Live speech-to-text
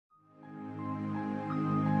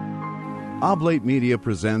Oblate Media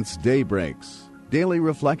presents Daybreaks, daily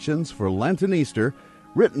reflections for Lent and Easter,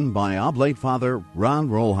 written by Oblate Father Ron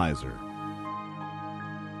Rolheiser.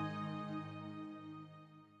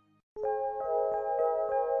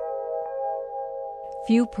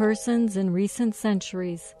 Few persons in recent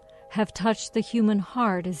centuries have touched the human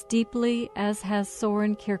heart as deeply as has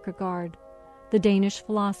Søren Kierkegaard, the Danish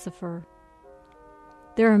philosopher.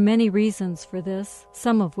 There are many reasons for this,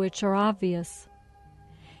 some of which are obvious.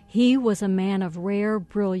 He was a man of rare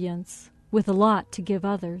brilliance, with a lot to give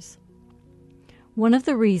others. One of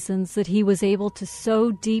the reasons that he was able to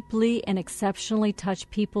so deeply and exceptionally touch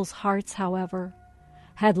people's hearts, however,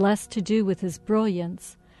 had less to do with his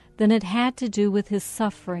brilliance than it had to do with his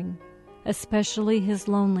suffering, especially his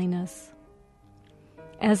loneliness.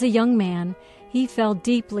 As a young man, he fell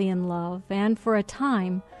deeply in love and, for a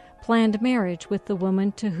time, planned marriage with the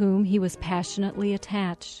woman to whom he was passionately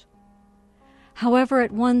attached. However,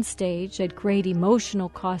 at one stage, at great emotional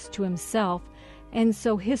cost to himself, and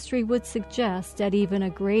so history would suggest at even a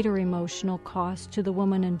greater emotional cost to the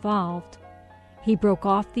woman involved, he broke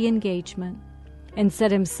off the engagement and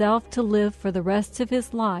set himself to live for the rest of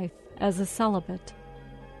his life as a celibate.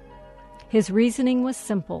 His reasoning was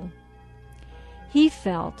simple. He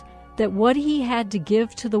felt that what he had to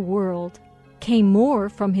give to the world came more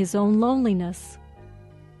from his own loneliness.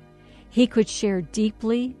 He could share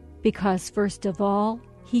deeply because, first of all,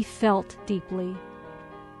 he felt deeply.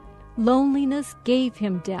 Loneliness gave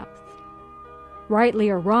him depth.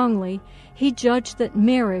 Rightly or wrongly, he judged that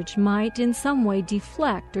marriage might in some way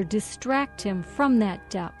deflect or distract him from that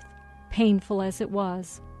depth, painful as it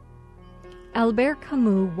was. Albert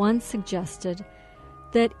Camus once suggested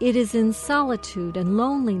that it is in solitude and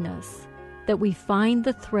loneliness that we find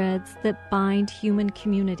the threads that bind human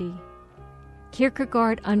community.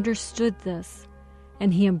 Kierkegaard understood this,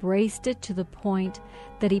 and he embraced it to the point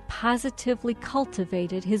that he positively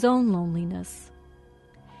cultivated his own loneliness.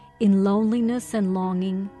 In loneliness and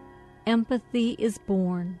longing, empathy is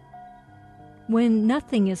born. When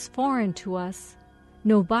nothing is foreign to us,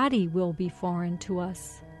 nobody will be foreign to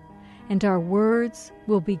us, and our words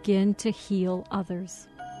will begin to heal others.